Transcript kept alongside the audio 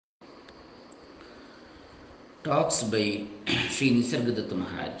Talks by Sri Nisargadatta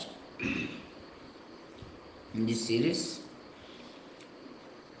Maharaj. In this series,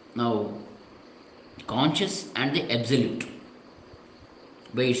 now conscious and the absolute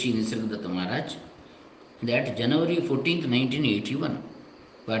by Sri Nisargadatta Maharaj, that January 14th, 1981,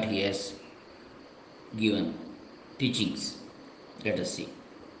 what he has given teachings. Let us see.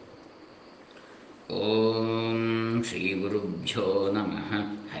 Om Shri Gurubhyo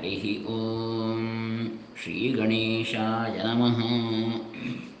Namaha Harihi Om Shri Ganeshaya Namaha.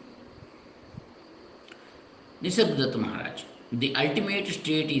 Nisargadatta Maharaj. The ultimate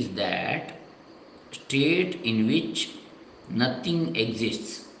state is that state in which nothing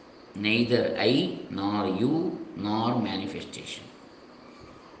exists, neither I nor you nor manifestation.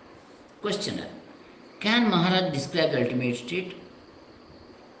 Questioner. Can Maharaj describe the ultimate state?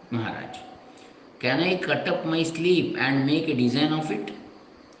 Maharaj. Can I cut up my sleep and make a design of it?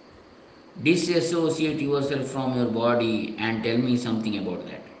 Disassociate yourself from your body and tell me something about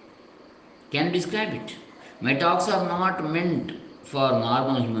that. Can you describe it? My talks are not meant for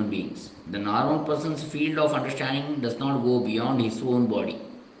normal human beings. The normal person's field of understanding does not go beyond his own body.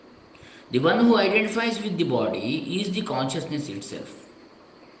 The one who identifies with the body is the consciousness itself.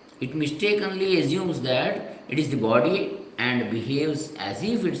 It mistakenly assumes that it is the body and behaves as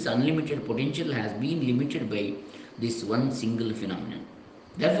if its unlimited potential has been limited by this one single phenomenon.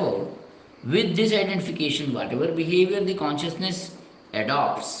 Therefore, with this identification, whatever behavior the consciousness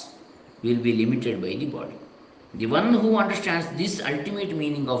adopts will be limited by the body. The one who understands this ultimate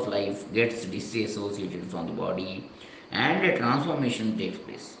meaning of life gets disassociated from the body and a transformation takes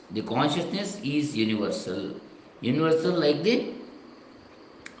place. The consciousness is universal. Universal like the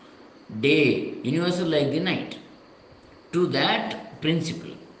day, universal like the night. To that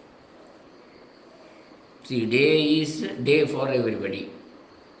principle, see, day is day for everybody,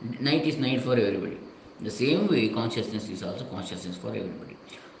 night is night for everybody. The same way, consciousness is also consciousness for everybody.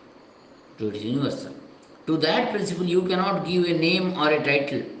 So it is universal. To that principle, you cannot give a name or a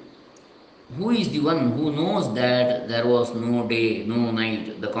title. Who is the one who knows that there was no day, no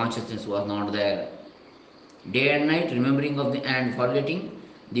night, the consciousness was not there? Day and night, remembering of the and forgetting,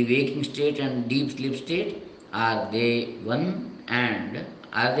 the waking state and deep sleep state, are they one and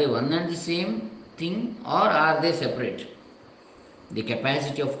the same thing or are they separate? The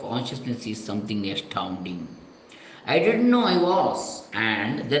capacity of consciousness is something astounding. I didn't know I was,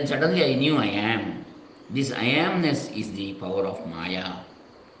 and then suddenly I knew I am. This I amness is the power of Maya.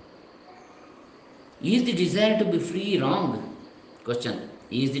 Is the desire to be free wrong? Question.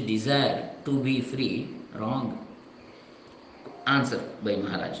 Is the desire to be free wrong? Answer by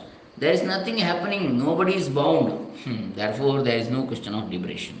Maharaj. There is nothing happening, nobody is bound. Therefore, there is no question of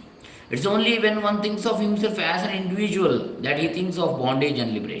liberation. It's only when one thinks of himself as an individual that he thinks of bondage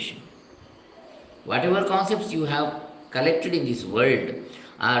and liberation. Whatever concepts you have collected in this world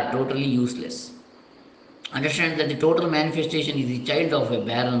are totally useless. Understand that the total manifestation is the child of a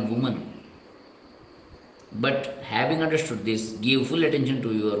barren woman. But having understood this, give full attention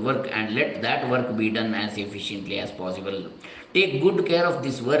to your work and let that work be done as efficiently as possible. Take good care of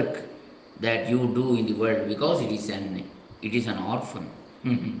this work that you do in the world because it is an orphan.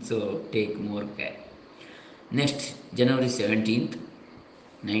 So take more care. Next, January 17th,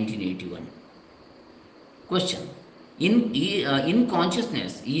 1981. Question. In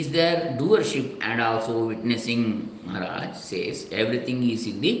consciousness, is there doership and also witnessing? Maharaj says everything is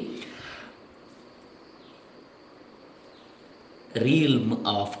in the realm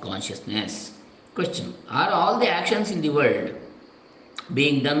of consciousness. Question. Are all the actions in the world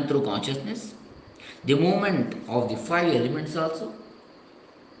being done through consciousness? The movement of the five elements also?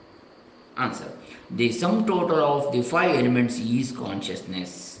 Answer. The sum total of the five elements is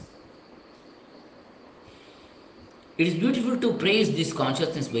consciousness. It is beautiful to praise this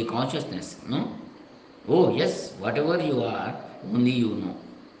consciousness by consciousness, no? Oh, yes, whatever you are, only you know.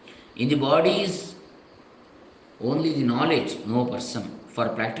 In the body is only the knowledge, no person. For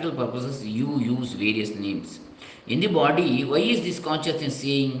practical purposes, you use various names. In the body, why is this consciousness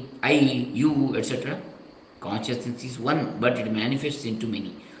saying I, you, etc.? Consciousness is one, but it manifests into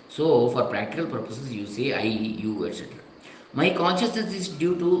many. So, for practical purposes, you say I, you, etc. My consciousness is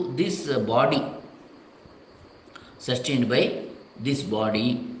due to this body, sustained by this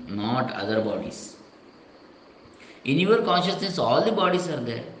body, not other bodies. In your consciousness, all the bodies are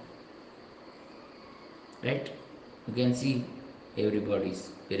there, right? You can see every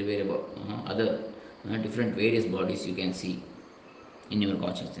bodies, very about other different various bodies you can see in your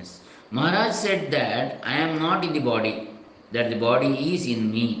consciousness. Maharaj said that I am not in the body, that the body is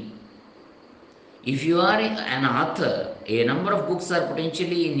in me. If you are an author, a number of books are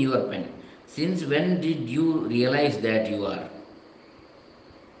potentially in your pen. Since when did you realize that you are?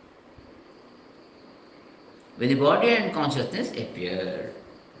 When the body and consciousness appeared.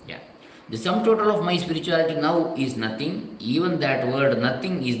 Yeah. The sum total of my spirituality now is nothing. Even that word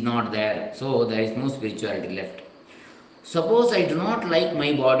nothing is not there. So there is no spirituality left. Suppose I do not like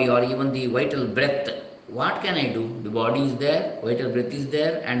my body or even the vital breath. What can I do? The body is there, vital breath is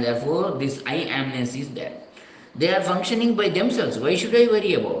there, and therefore this I amness is there. They are functioning by themselves. Why should I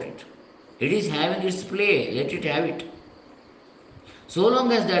worry about it? It is having its play. Let it have it. So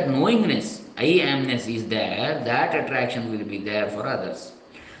long as that knowingness, I amness is there, that attraction will be there for others.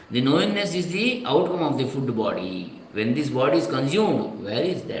 The knowingness is the outcome of the food body. When this body is consumed, where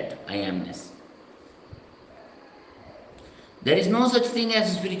is that I amness? There is no such thing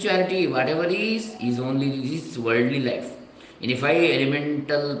as spirituality. Whatever is only this worldly life. In a five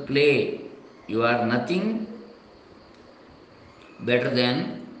elemental play, you are nothing better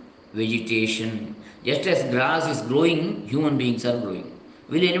than vegetation. Just as grass is growing, human beings are growing.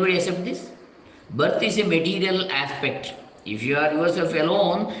 Will anybody accept this? Birth is a material aspect. If you are yourself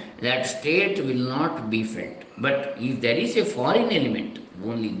alone, that state will not be felt. But if there is a foreign element,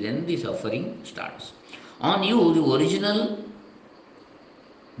 only then the suffering starts. On you, the original,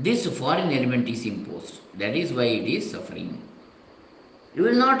 this foreign element is imposed. That is why it is suffering. You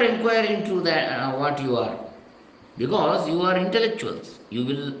will not inquire into that what you are, because you are intellectuals. You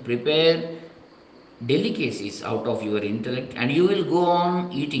will prepare delicacies out of your intellect and you will go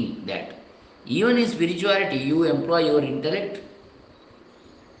on eating that. Even in spirituality, you employ your intellect,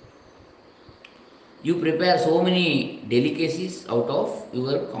 you prepare so many delicacies out of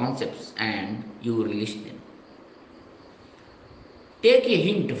your concepts and you release them. Take a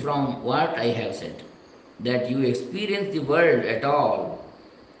hint from what I have said, that you experience the world at all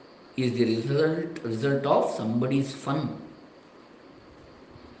is the result of somebody's fun.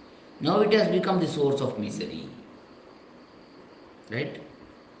 Now it has become the source of misery. Right?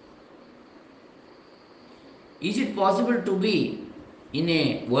 Is it possible to be in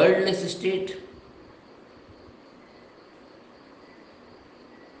a wordless state?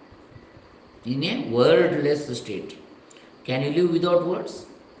 In a wordless state. Can you live without words?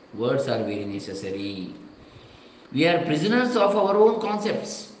 Words are very necessary. We are prisoners of our own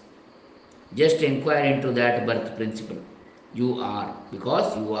concepts. Just inquire into that birth principle. You are,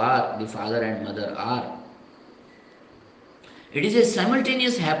 because you are, the father and mother are. It is a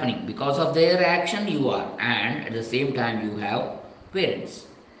simultaneous happening. Because of their action, you are, and at the same time, you have parents.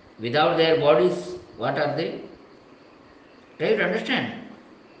 Without their bodies, what are they? Try to understand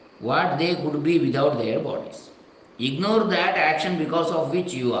what they could be without their bodies. Ignore that action because of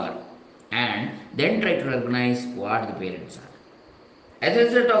which you are, and then try to recognize what the parents are. As a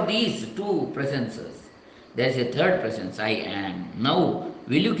result of these two presences, there is a third presence, I am. Now,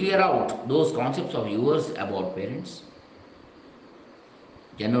 will you clear out those concepts of yours about parents?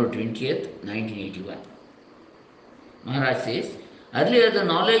 January 20th, 1981. Maharaj says, earlier the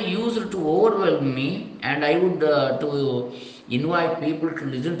knowledge used to overwhelm me and I would to invite people to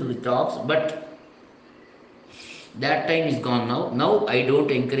listen to the talks, but that time is gone now. Now I don't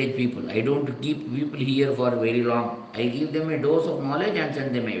encourage people. I don't keep people here for very long. I give them a dose of knowledge and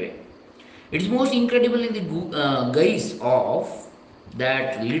send them away. It's most incredible in the guise of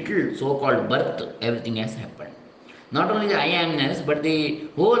that little so-called birth, everything has happened. Not only the I amness, but the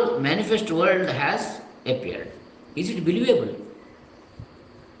whole manifest world has appeared. Is it believable?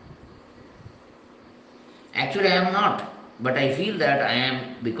 Actually, I am not, but I feel that I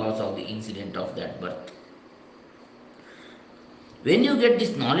am because of the incident of that birth. When you get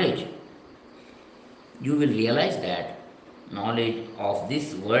this knowledge, you will realize that knowledge of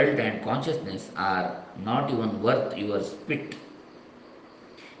this world and consciousness are not even worth your spit.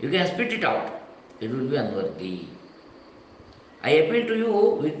 You can spit it out, it will be unworthy. I appeal to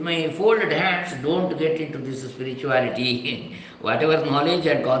you with my folded hands, don't get into this spirituality. Whatever knowledge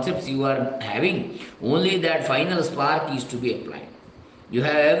and concepts you are having, only that final spark is to be applied. You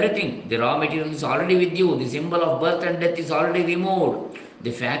have everything. The raw material is already with you. The symbol of birth and death is already removed.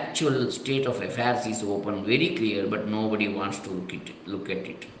 The factual state of affairs is open, very clear, but nobody wants to look at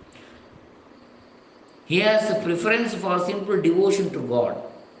it. He has a preference for simple devotion to God.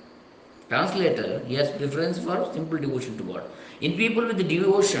 Translator, he has preference for simple devotion to God. In people with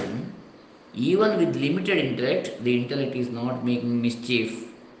devotion, even with limited intellect, the intellect is not making mischief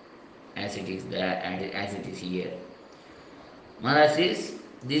as it is there and as it is here. Maharaj says,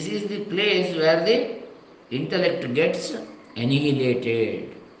 this is the place where the intellect gets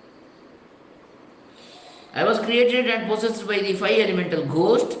annihilated. I was created and possessed by the five elemental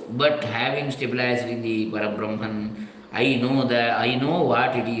ghost, but having stabilized in the Parabrahman, I know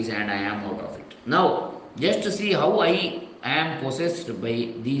what it is and I am out of it. Now, just to see how I am possessed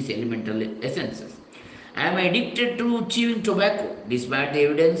by these elemental essences. I am addicted to chewing tobacco, despite the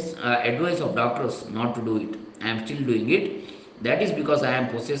evidence, advice of doctors not to do it. I am still doing it. That is because I am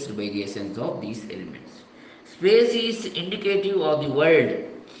possessed by the essence of these elements. Space is indicative of the world.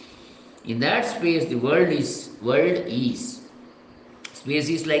 In that space, the world is. Space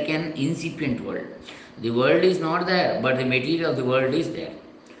is like an incipient world. The world is not there, but the material of the world is there.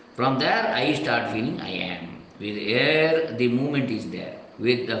 From there, I start feeling I am. With air, the movement is there.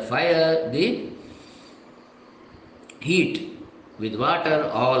 With the fire, the heat. With water,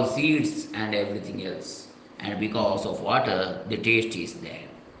 all seeds and everything else. And because of water, the taste is there.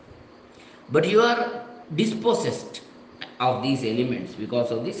 But you are dispossessed of these elements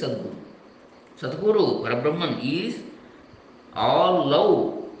because of the Sadguru. Sadguru, Parabrahman, is all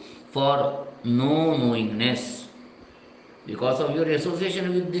love for no knowingness. Because of your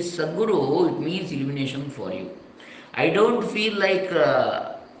association with this Sadguru, it means illumination for you. I don't feel like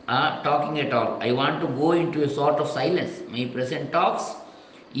talking at all. I want to go into a sort of silence. My present talks,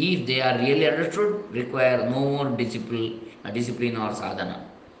 if they are really understood, require no more discipline or sadhana.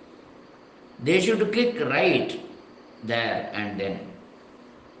 They should click right there and then.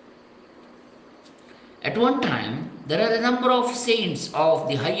 At one time, there are a number of saints of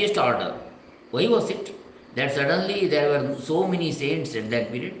the highest order. Why was it that suddenly there were so many saints at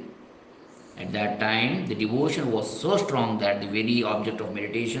that period? At that time, the devotion was so strong that the very object of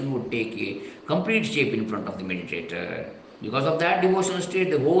meditation would take a complete shape in front of the meditator. Because of that devotional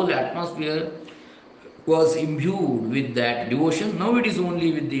state, the whole atmosphere was imbued with that devotion. Now it is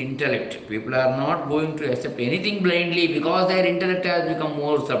only with the intellect. People are not going to accept anything blindly because their intellect has become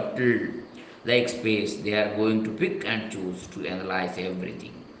more subtle, like space. They are going to pick and choose to analyze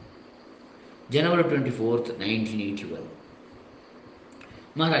everything. January 24th, 1981.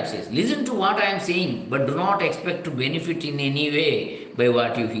 Maharaj says, listen to what I am saying, but do not expect to benefit in any way by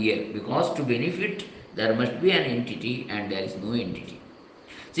what you hear, because to benefit there must be an entity and there is no entity.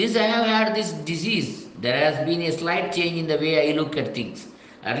 Since I have had this disease, there has been a slight change in the way I look at things.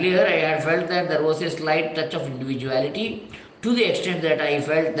 Earlier, I had felt that there was a slight touch of individuality to the extent that I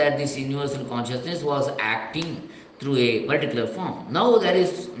felt that this universal consciousness was acting through a particular form. Now, there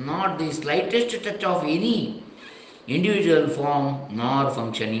is not the slightest touch of any individual form nor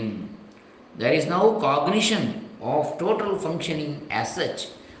functioning. There is now cognition of total functioning as such,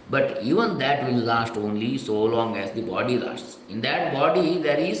 but even that will last only so long as the body lasts. In that body,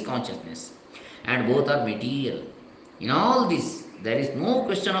 there is consciousness, and both are material. In all this, there is no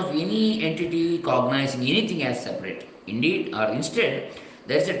question of any entity cognizing anything as separate. Indeed, or instead,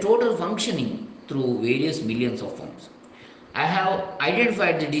 there is a total functioning through various millions of forms. I have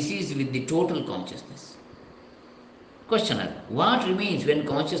identified the disease with the total consciousness. Questioner, what remains when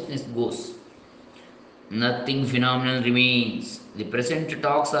consciousness goes? Nothing phenomenal remains. The present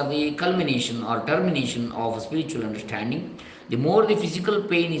talks are the culmination or termination of spiritual understanding. The more the physical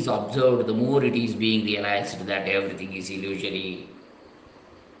pain is observed, the more it is being realized that everything is illusory.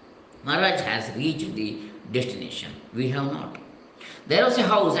 Maharaj has reached the destination. We have not. There was a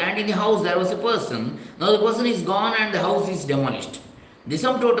house, and in the house there was a person. Now the person is gone, and the house is demolished. The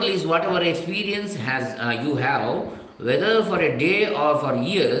sum total is whatever experience has you have, whether for a day or for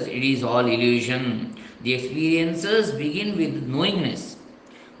years, it is all illusion. The experiences begin with knowingness.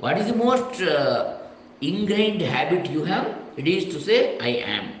 What is the most ingrained habit you have? It is to say, I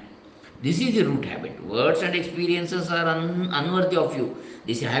am. This is the root habit. Words and experiences are unworthy of you.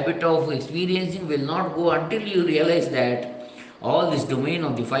 This habit of experiencing will not go until you realize that all this domain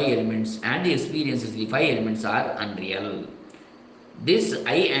of the five elements and the experiences, the five elements are unreal. This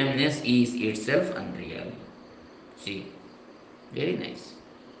I amness is itself unreal. See, very nice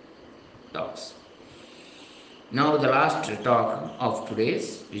talks. Now, the last talk of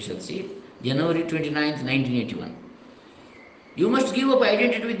today's, we shall see, January 29th, 1981. You must give up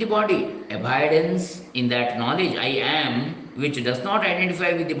identity with the body. Abidance in that knowledge I am, which does not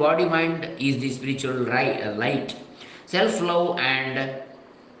identify with the body mind, is the spiritual light. Self love and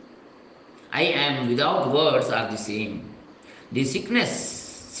I am without words are the same. The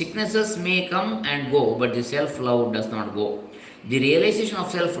sicknesses may come and go, but the self love does not go. The realization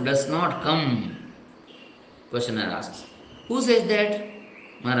of self does not come. Questioner asks, who says that?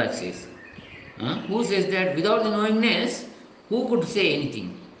 Maharaj says, huh? Who says that? Without the knowingness, who could say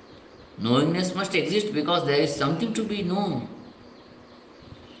anything? Knowingness must exist because there is something to be known.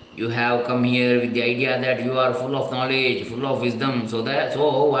 You have come here with the idea that you are full of knowledge, full of wisdom. So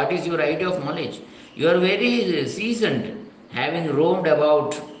what is your idea of knowledge? You are very seasoned, having roamed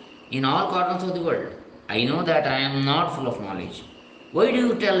about in all corners of the world. I know that I am not full of knowledge. Why do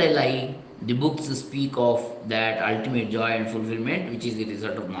you tell a lie? The books speak of that ultimate joy and fulfillment, which is the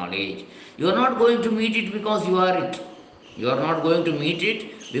result of knowledge. You are not going to meet it because you are it. You are not going to meet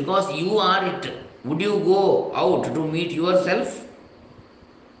it because you are it. Would you go out to meet yourself?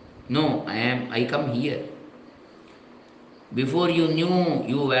 No, I come here. Before you knew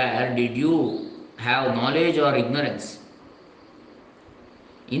you were, did you have knowledge or ignorance?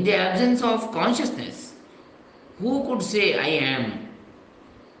 In the absence of consciousness, who could say I am?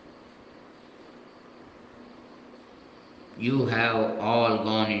 You have all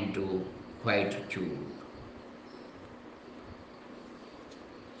gone into quietude.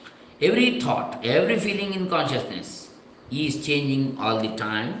 Every thought, every feeling in consciousness is changing all the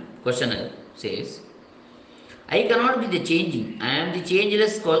time. Questioner says, I cannot be the changing. I am the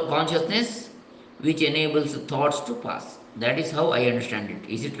changeless consciousness which enables thoughts to pass. That is how I understand it.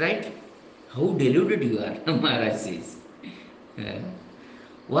 Is it right? How deluded you are, Maharaj says. Yeah.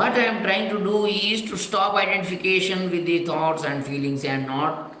 What I am trying to do is to stop identification with the thoughts and feelings and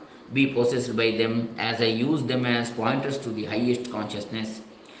not be possessed by them as I use them as pointers to the highest consciousness.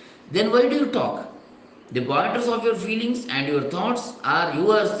 Then why do you talk? The pointers of your feelings and your thoughts are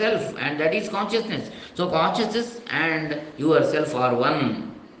yourself, and that is consciousness. So, consciousness and yourself are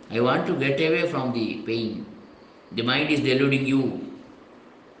one. I want to get away from the pain. The mind is deluding you,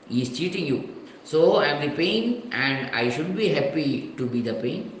 he is cheating you. So, I am the pain, and I should be happy to be the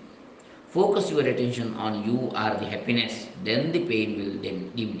pain. Focus your attention on you are the happiness, then the pain will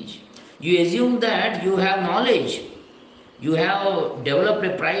diminish. You assume that you have knowledge, you have developed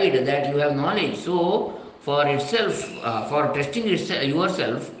a pride that you have knowledge. So, for itself, for testing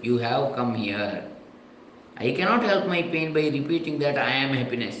yourself, you have come here. I cannot help my pain by repeating that I am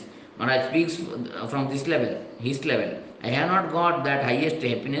happiness. Maharaj speaks from this level, his level. I have not got that highest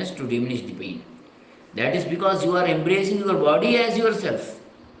happiness to diminish the pain. That is because you are embracing your body as yourself.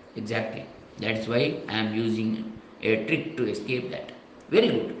 Exactly. That is why I am using a trick to escape that. Very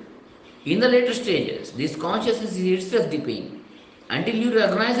good. In the later stages, this consciousness is itself the pain. Until you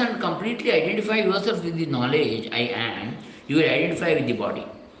recognize and completely identify yourself with the knowledge I am, you will identify with the body.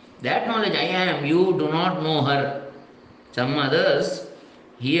 That knowledge I am, you do not know her. Some others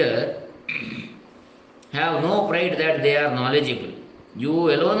here have no pride that they are knowledgeable.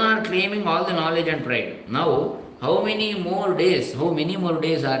 You alone are claiming all the knowledge and pride. Now, how many more days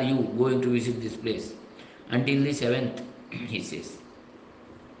are you going to visit this place? Until the seventh, he says.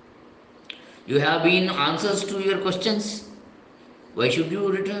 You have been answers to your questions. Why should you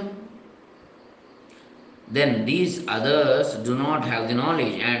return? Then these others do not have the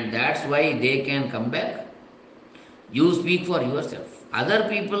knowledge, and that's why they can come back. You speak for yourself. Other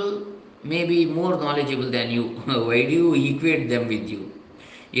people may be more knowledgeable than you. Why do you equate them with you?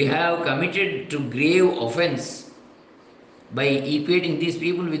 You have committed to grave offense by equating these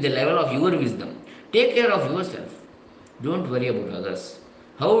people with the level of your wisdom. Take care of yourself. Don't worry about others.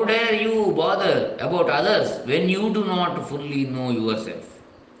 How dare you bother about others when you do not fully know yourself?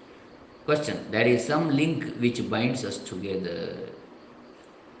 Question. There is some link which binds us together.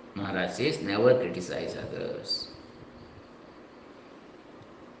 Maharaj says, never criticize others.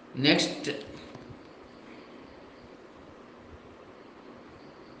 Next,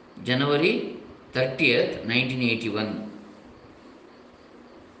 January 30th, 1981,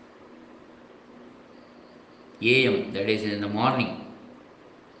 AM, that is in the morning.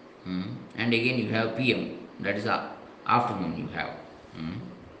 And again you have PM, that is afternoon you have. Hmm.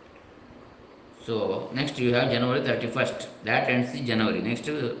 So next you have January 31st, that ends the January. Next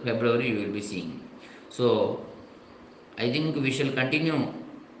February you will be seeing. So I think we shall continue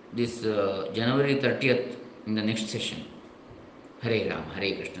this January 30th in the next session. हरे राम हरे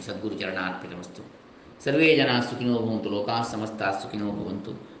कृष्ण सद्गुरु चरणार्पितमस्तु सर्वे जनाः सुखिनो भवन्तु लोकाः समस्ताः सुखिनो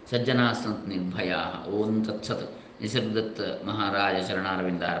भवन्तु सज्जनाः सन्तु निर्भयाः ओम तत्सत् निसर्गदत्त महाराज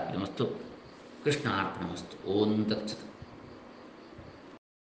चरणारविन्दार्पितमस्तु कृष्णार्पणमस्तु ओम तत्सत्